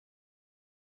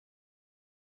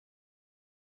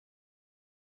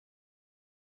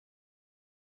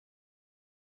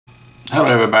Hello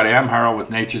everybody, I'm Harold with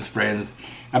Nature's Friends.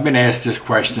 I've been asked this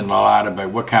question a lot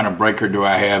about what kind of breaker do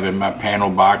I have in my panel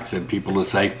box, and people will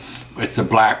say it's a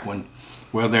black one.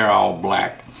 Well, they're all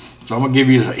black. So I'm going to give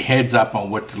you a heads up on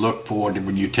what to look for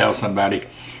when you tell somebody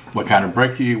what kind of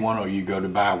breaker you want or you go to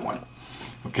buy one.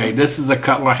 Okay, this is a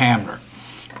Cutler-Hammer.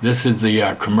 This is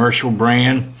the commercial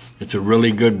brand. It's a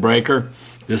really good breaker.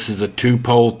 This is a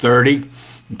 2-pole 30.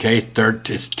 Okay,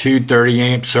 it's two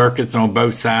 30-amp circuits on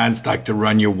both sides, like to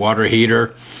run your water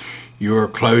heater, your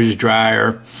clothes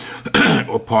dryer,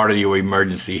 or part of your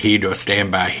emergency heat or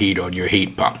standby heat on your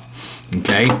heat pump.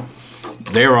 Okay,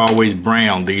 they're always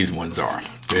brown. These ones are.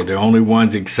 They're the only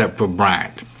ones except for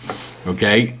Bryant.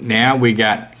 Okay, now we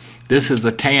got, this is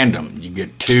a tandem. You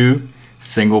get two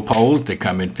single poles. They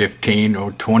come in 15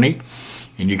 or 20.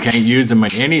 And you can't use them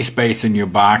in any space in your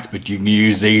box, but you can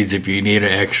use these if you need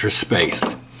an extra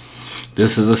space.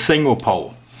 This is a single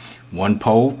pole. One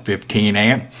pole, 15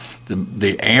 amp.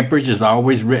 The amperage is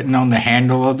always written on the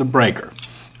handle of the breaker.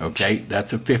 Okay,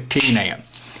 that's a 15 amp.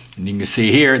 And you can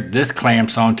see here, this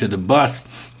clamps onto the bus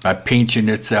by pinching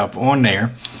itself on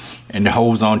there, and it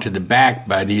holds onto the back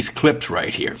by these clips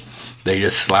right here. They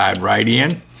just slide right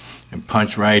in and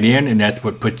punch right in, and that's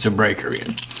what puts the breaker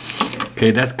in.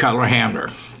 Okay, that's Cutler-Hammer.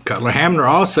 Cutler-Hammer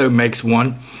also makes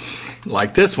one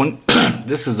like this one.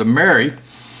 This is a Mary.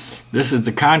 This is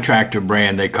the contractor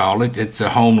brand, they call it. It's a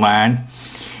home line.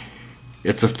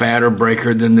 It's a fatter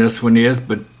breaker than this one is,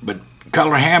 but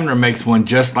Cutler-Hammer makes one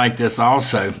just like this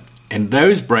also. And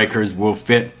those breakers will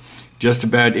fit just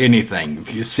about anything.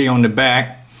 If you see on the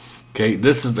back, okay,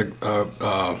 this is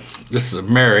a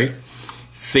Mary,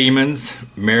 Siemens,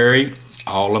 Mary,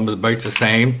 all of them are both the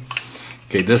same.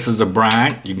 Okay, this is a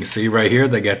Bryant. You can see right here,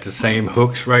 they got the same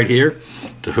hooks right here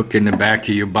to hook in the back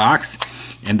of your box,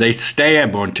 and they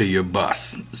stab onto your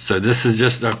bus. So this is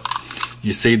just a,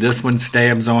 you see this one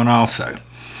stabs on also.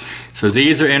 So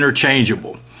these are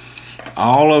interchangeable.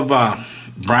 All of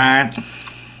Bryant,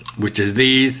 which is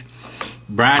these,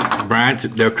 Bryant's,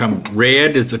 they'll come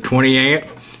red is a 20 amp,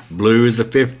 blue is a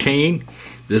 15.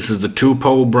 This is the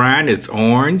 2-pole Bryant, it's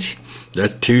orange.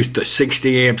 That's two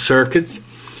 60 amp circuits.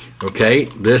 Okay,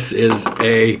 this is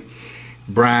a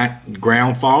Bryant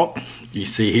ground fault. You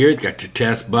see here, it's got your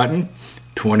test button,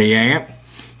 20 amp.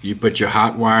 You put your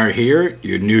hot wire here,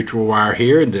 your neutral wire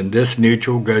here, and then this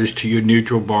neutral goes to your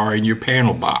neutral bar in your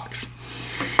panel box.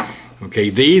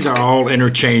 Okay, these are all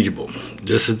interchangeable.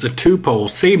 This is a 2-pole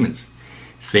Siemens.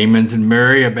 Siemens and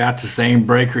Mary, about the same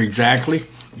breaker exactly.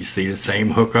 You see the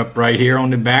same hookup right here on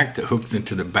the back that hooks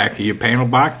into the back of your panel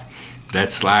box.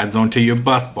 That slides onto your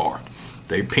bus bar.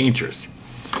 They pinchers.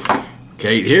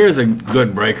 Okay, here's a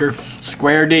good breaker,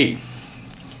 Square-D.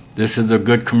 This is a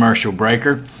good commercial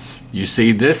breaker. You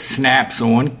see this snaps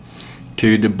on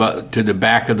to the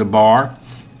back of the bar.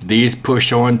 These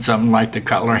push on something like the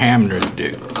Cutler-Hammers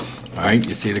do. All right,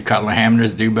 you see the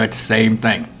Cutler-Hammers do about the same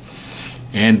thing.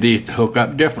 And these hook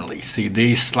up differently. See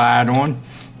these slide on,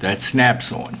 that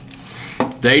snaps on.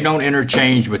 They don't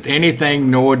interchange with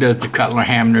anything, nor does the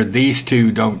Cutler-Hammer. These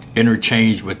two don't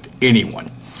interchange with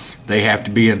anyone. They have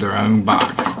to be in their own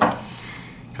box.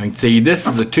 And see, this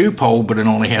is a 2-pole, but it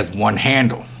only has one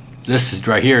handle. This is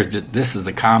right here. This is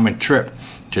a common trip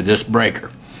to this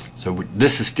breaker. So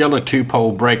this is still a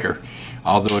 2-pole breaker,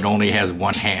 although it only has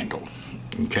one handle.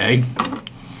 Okay.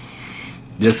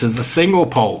 This is a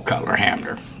single-pole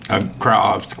Cutler-Hammer,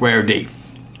 Square-D.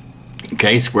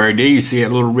 Okay, Square-D, you see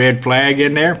that little red flag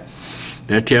in there?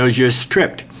 That tells you it's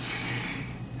tripped.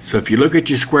 So if you look at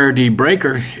your Square-D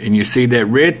breaker and you see that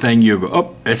red thing, you'll go,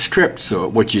 oh, it's tripped. So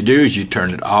what you do is you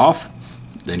turn it off,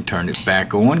 then turn it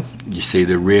back on. You see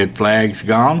the red flag's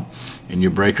gone, and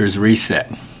your breaker's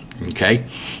reset. Okay?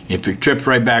 If it trips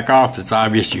right back off, it's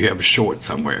obvious you have a short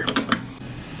somewhere.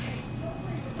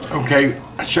 Okay,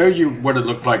 I showed you what it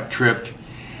looked like tripped.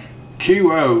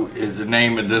 QO is the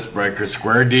name of this breaker,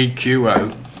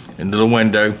 Square-DQO, into the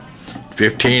window,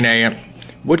 15 amp.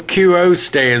 What QO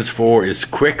stands for is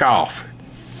quick off.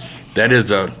 That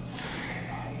is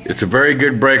it's a very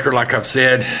good breaker, like I've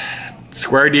said.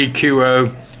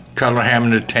 Square-DQO,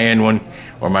 Cutler-Hammer, the tan one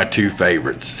are my two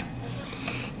favorites.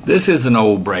 This is an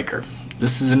old breaker.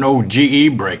 This is an old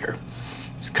GE breaker.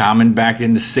 It's common back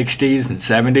in the 60s and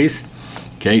 70s.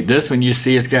 Okay, this one you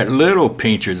see it's got little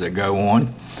pinchers that go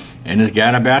on. And it's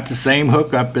got about the same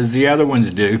hookup as the other ones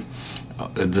do,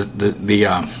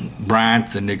 the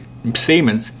Bryants and the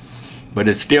Siemens, but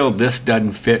it's still, this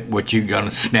doesn't fit what you're going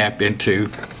to snap into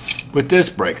with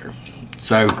this breaker.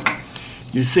 So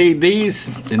you see these,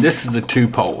 and this is a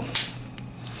 2-pole,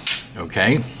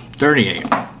 okay, 30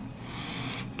 amp.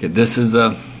 Okay, this is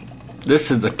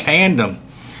a tandem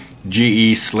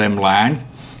GE Slimline,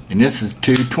 and this is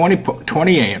two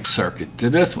 20 amp circuits to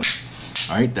this one.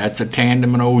 All right, that's a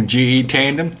tandem, an old GE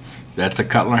tandem. That's a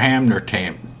Cutler-Hammer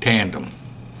tandem.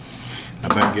 I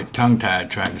better get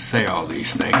tongue-tied trying to say all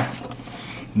these things.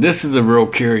 This is a real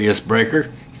curious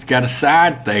breaker. It's got a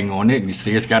side thing on it. You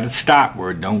see it's got a stop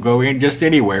where it don't go in just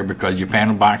anywhere, because your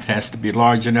panel box has to be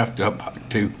large enough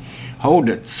to hold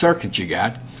the circuit you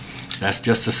got. That's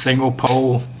just a single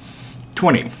pole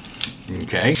 20.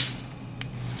 Okay.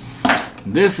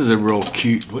 This is a real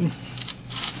cute one.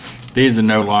 These are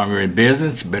no longer in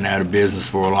business. Been out of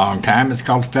business for a long time. It's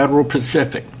called Federal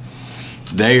Pacific.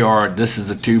 This is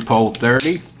a 2-pole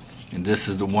 30, and this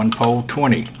is the 1-pole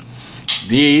 20.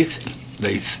 These,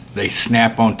 they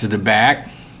snap onto the back,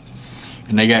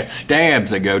 and they got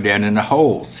stabs that go down in the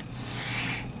holes.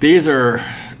 These are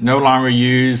no longer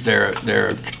used. They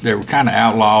were kind of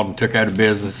outlawed and took out of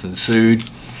business and sued.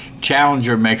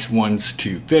 Challenger makes ones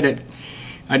to fit it.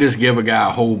 I just give a guy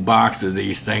a whole box of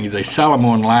these things. They sell them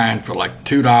online for like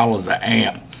 $2 an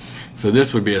amp. So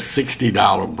this would be a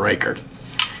 $60 breaker.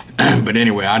 But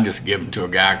anyway, I just give them to a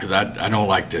guy because I don't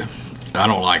like them. But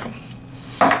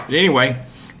anyway,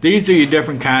 these are your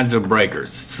different kinds of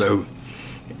breakers. So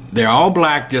they're all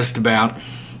black just about,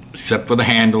 except for the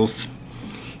handles.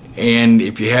 And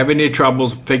if you have any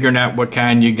troubles figuring out what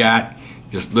kind you got,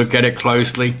 just look at it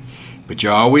closely. But you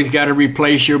always got to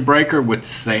replace your breaker with the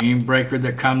same breaker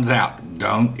that comes out.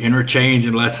 Don't interchange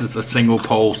unless it's a single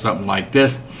pole, something like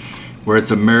this, where it's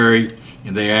a Murray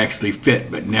and they actually fit.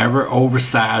 But never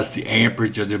oversize the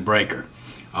amperage of the breaker.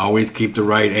 Always keep the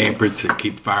right amperage to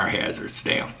keep fire hazards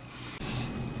down.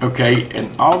 Okay,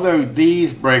 and although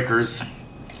these breakers,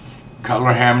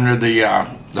 Cutler-Hammer, the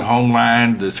home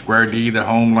line, the Square-D, the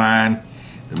home line,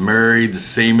 the Murray, the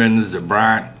Siemens, the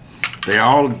Bryant, they're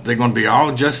going to be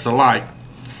all just alike,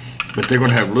 but they're going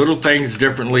to have little things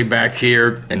differently back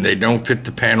here, and they don't fit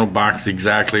the panel box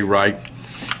exactly right.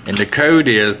 And the code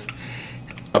is,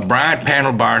 a Bryant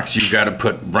panel box, you've got to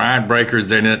put Bryant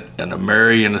breakers in it, and a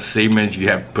Murray and a Siemens, you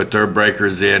have to put their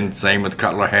breakers in. Same with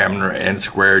Cutler-Hammer and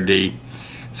Square-D.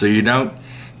 So you don't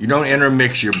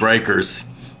intermix your breakers.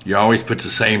 You always put the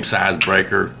same size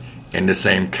breaker and the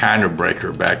same kind of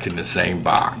breaker back in the same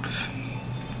box.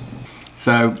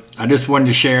 So I just wanted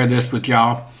to share this with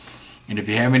y'all. And if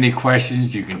you have any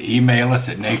questions, you can email us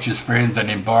at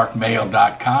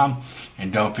naturesfriends@embarkmail.com.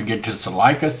 And don't forget to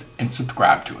like us and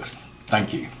subscribe to us.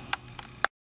 Thank you.